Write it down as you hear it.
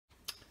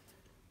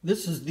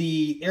This is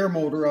the air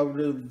motor out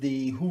of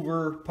the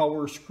Hoover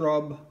Power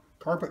Scrub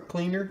carpet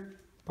cleaner,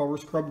 Power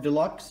Scrub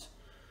Deluxe.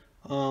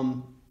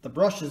 The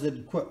brushes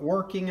had quit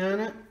working on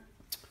it,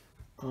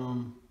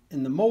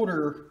 and the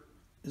motor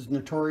is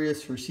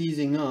notorious for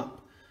seizing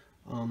up.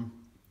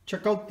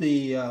 Check out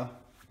the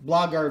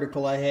blog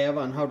article I have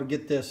on how to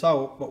get this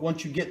out, but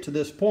once you get to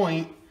this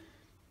point,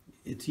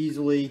 it's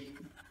easily,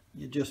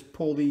 you just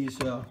pull these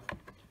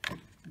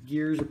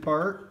gears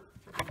apart.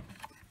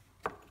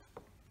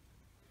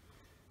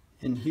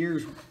 And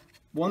here's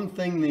one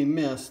thing they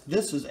missed.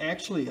 This is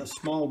actually a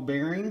small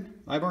bearing.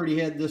 I've already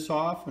had this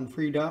off and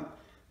freed up.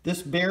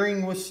 This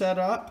bearing was set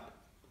up.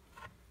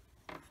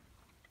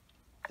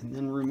 And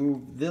then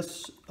remove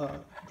this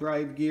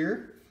drive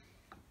gear.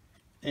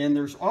 And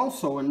there's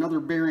also another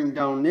bearing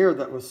down there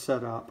that was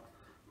set up.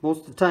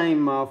 Most of the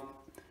time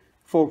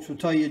folks will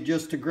tell you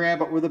just to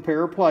grab it with a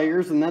pair of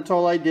pliers, and that's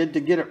all I did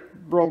to get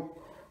it broke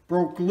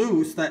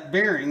loose. That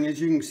bearing, as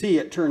you can see,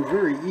 it turns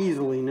very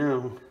easily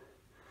now.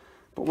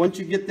 But once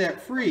you get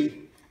that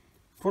free,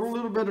 put a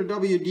little bit of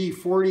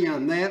WD-40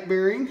 on that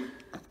bearing.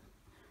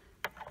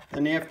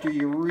 And after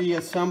you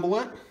reassemble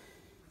it,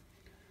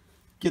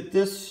 get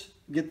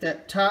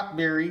that top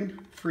bearing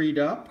freed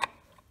up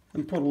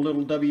and put a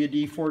little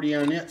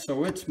WD-40 on it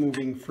so it's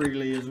moving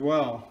freely as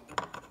well.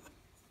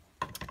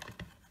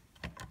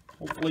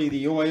 Hopefully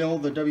the oil,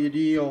 the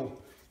WD,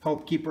 will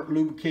help keep it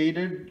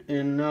lubricated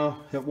and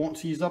it won't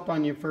seize up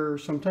on you for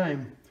some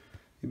time.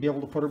 You'll be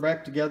able to put her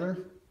back together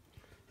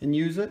and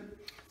use it.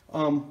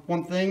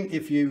 One thing,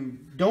 if you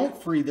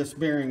don't free this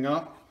bearing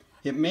up,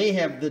 it may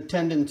have the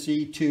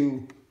tendency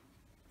to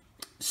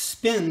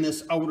spin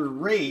this outer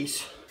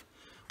race,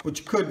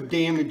 which could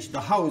damage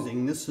the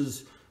housing. This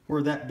is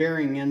where that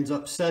bearing ends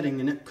up setting,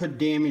 and it could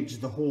damage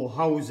the whole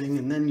housing,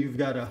 and then you've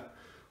got a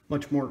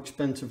much more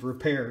expensive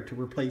repair to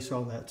replace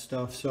all that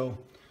stuff. So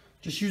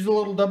just use a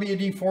little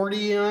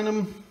WD-40 on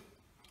them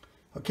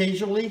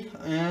occasionally,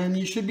 and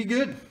you should be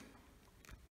good.